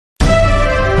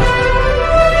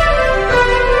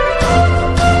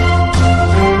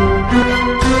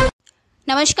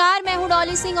नमस्कार, मैं हूं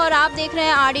डॉली सिंह और आप देख रहे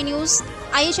हैं आरडी न्यूज।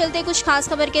 आइए चलते हैं कुछ खास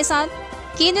खबर के साथ।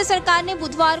 केंद्र सरकार ने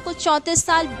बुधवार को 34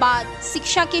 साल बाद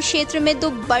शिक्षा के क्षेत्र में 2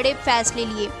 बड़े फैसले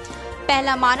लिए।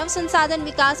 पहला, मानव संसाधन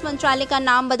विकास मंत्रालय का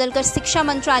नाम बदलकर शिक्षा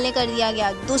मंत्रालय कर दिया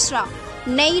गया। दूसरा,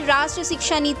 नई राष्ट्रीय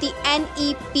शिक्षा नीति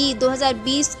NEP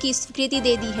 2020 की स्वीकृति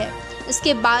दे दी है।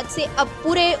 इसके बाद से अब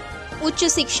पूरे उच्च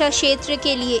शिक्षा क्षेत्र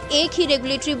के लिए एक ही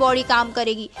रेगुलेटरी बॉडी काम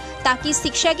करेगी ताकि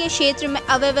शिक्षा के क्षेत्र में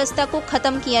अव्यवस्था को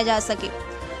खत्म किया जा सके।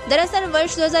 दरअसल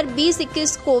वर्ष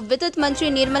 2020-21 को वित्त मंत्री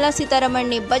निर्मला सीतारमण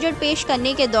ने बजट पेश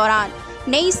करने के दौरान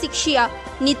नई शिक्षा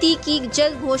नीति की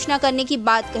जल्द घोषणा करने की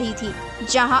बात कही थी,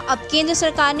 जहां अब केंद्र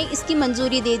सरकार ने इसकी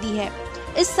मंजूरी दे दी है।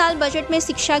 इस साल बजट में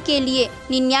शिक्षा के लिए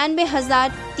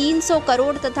 99,300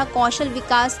 करोड़ तथा कौशल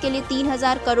विकास के लिए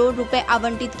 3,000 करोड़ रुपए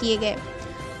आवंटित किए गए।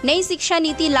 नई शिक्षा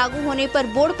नीति लागू होने पर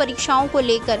बोर्ड परीक्षाओं को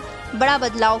लेकर बड़ा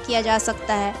बदलाव किया जा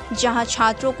सकता है, जहां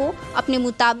छात्रों को अपने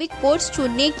मुताबिक कोर्स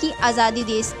चुनने की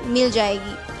आज़ादी मिल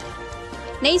जाएगी।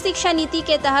 नई शिक्षा नीति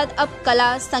के तहत अब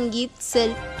कला, संगीत,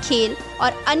 शिल्प, खेल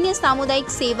और अन्य सामुदायिक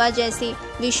सेवा जैसे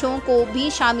विषयों को भी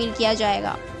शामिल किया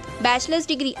जाएगा। बैचलर्स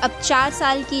डिग्री अब 4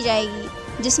 साल की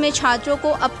जाएगी, जिसमें छात्रों को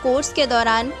अब कोर्स के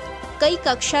दौरान कई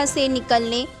कक्षा से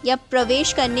निकलने या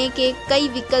प्रवेश करने के कई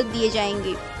विकल्प दिए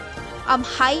जाएंगे। अब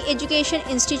हाई एजुकेशन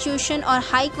इंस्टीट्यूशन और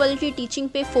हाई क्वालिटी टीचिंग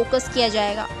पे फोकस किया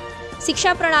जाएगा।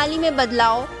 शिक्षा प्रणाली में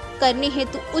बदलाव करने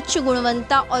हेतु उच्च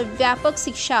गुणवत्ता और व्यापक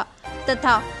शिक्षा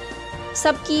तथा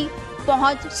सबकी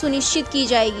पहुंच सुनिश्चित की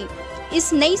जाएगी।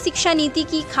 इस नई शिक्षा नीति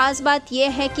की खास बात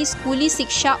यह है कि स्कूली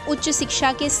शिक्षा, उच्च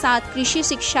शिक्षा के साथ कृषि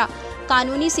शिक्षा,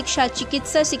 कानूनी शिक्षा,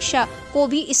 चिकित्सा शिक्षा को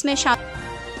भी इसमें शामिल।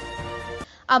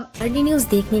 अब आरडी न्यूज़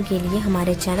देखने के लिए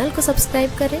हमारे चैनल को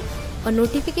सब्सक्राइब करें और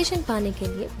नोटिफिकेशन पाने के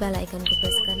लिए बेल आइकन को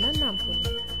प्रेस करना ना भूलें।